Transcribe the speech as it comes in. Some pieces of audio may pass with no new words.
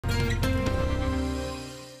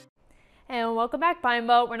And welcome back, Pine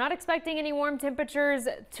Belt. We're not expecting any warm temperatures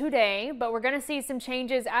today, but we're going to see some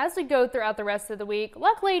changes as we go throughout the rest of the week.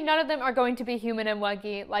 Luckily, none of them are going to be humid and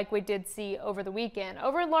muggy like we did see over the weekend.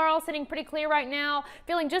 Over in Laurel, sitting pretty clear right now,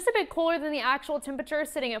 feeling just a bit cooler than the actual temperature,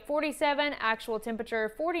 sitting at 47, actual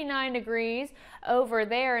temperature 49 degrees over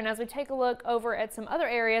there. And as we take a look over at some other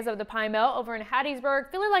areas of the Pine Belt, over in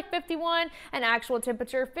Hattiesburg, feeling like 51, and actual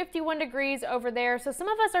temperature 51 degrees over there. So some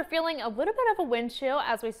of us are feeling a little bit of a wind chill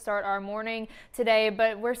as we start our morning today,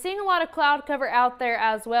 but we're seeing a lot of cloud cover out there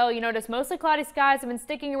as well. You notice mostly cloudy skies have been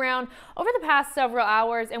sticking around over the past several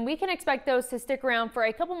hours, and we can expect those to stick around for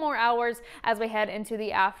a couple more hours as we head into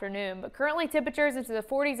the afternoon. But currently temperatures into the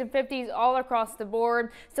 40s and 50s all across the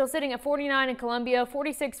board, still sitting at 49 in Columbia,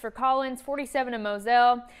 46 for Collins, 47 in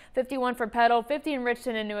Moselle, 51 for Petal, 50 in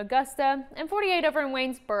Richton and New Augusta, and 48 over in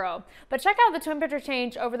Waynesboro. But check out the temperature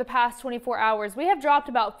change over the past 24 hours. We have dropped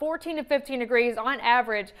about 14 to 15 degrees on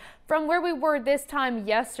average from where we were this time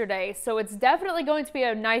yesterday. So it's definitely going to be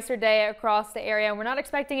a nicer day across the area. We're not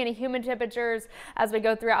expecting any humid temperatures as we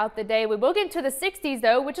go throughout the day. We will get into the 60s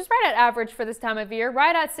though, which is right at average for this time of year,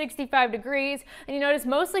 right at 65 degrees. And you notice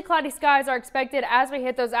mostly cloudy skies are expected as we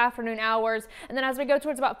hit those afternoon hours. And then as we go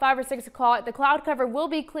towards about 5 or 6 o'clock, the cloud cover will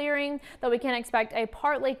be clearing, though we can expect a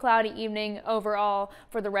partly cloudy evening overall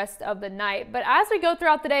for the rest of the night. But as we go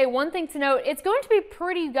throughout the day, one thing to note, it's going to be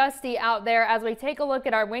pretty gusty out there as we take a look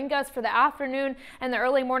at our wind gusts for the afternoon and the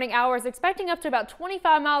early morning hours, expecting up to about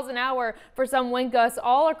 25 miles an hour for some wind gusts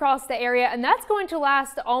all across the area, and that's going to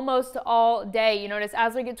last almost all day. You notice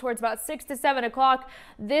as we get towards about 6 to 7 o'clock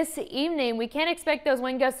this evening, we can expect those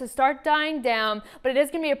wind gusts to start dying down, but it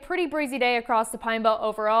is going to be a pretty breezy day across the Pine Belt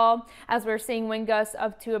overall, as we're seeing wind gusts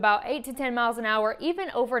up to about 8 to 10 miles an hour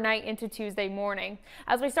even overnight into Tuesday morning.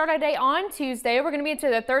 As we start our day on Tuesday, we're going to be into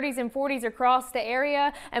the 30s and 40s across the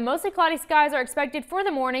area, and mostly cloudy skies are expected for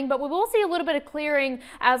the morning, but we will see a little bit of clearing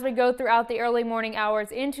as we go throughout the early morning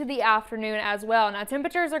hours into the afternoon as well. Now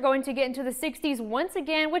temperatures are going to get into the 60s once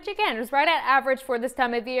again, which again is right at average for this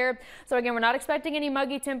time of year. So again, we're not expecting any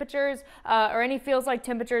muggy temperatures or any feels like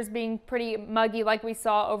temperatures being pretty muggy like we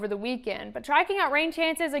saw over the weekend. But tracking out rain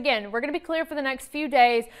chances, again, we're going to be clear for the next few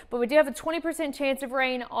days, but we do have a 20% chance of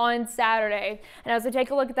rain on Saturday. And as we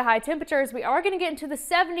take a look at the high temperatures, we are going to get into the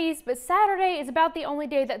 70s, but Saturday is about the only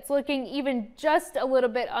day that's looking even just a little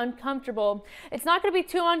bit uncomfortable. It's not going to be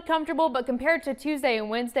too uncomfortable, but compared to Tuesday and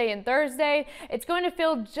Wednesday and Thursday, it's going to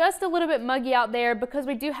feel just a little bit muggy out there because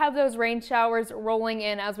we do have those rain showers rolling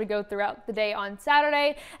in as we go throughout the day on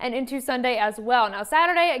Saturday and into Sunday as well. Now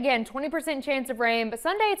Saturday, again, 20% chance of rain, but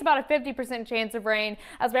Sunday it's about a 50% chance of rain,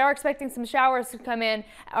 as we are expecting some showers to come in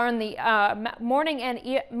on the morning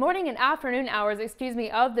and afternoon hours,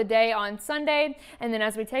 of the day on Sunday. And then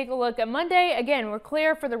as we take a look at Monday, again, we're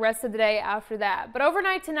clear for the rest of the day after that. But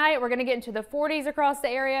overnight tonight, we're going to get into the 40s across the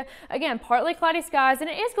area. Again, partly cloudy skies, and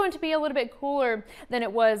it is going to be a little bit cooler than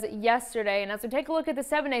it was yesterday. And as we take a look at the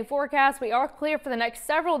 7-day forecast, we are clear for the next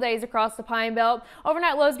several days across the Pine Belt.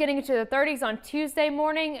 Overnight lows getting into the 30s on Tuesday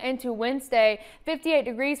morning into Wednesday. 58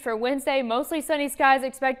 degrees for Wednesday. Mostly sunny skies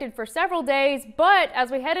expected for several days, but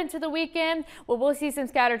as we head into the weekend, we'll see some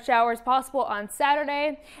scattered showers possible on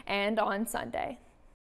Saturday and on Sunday.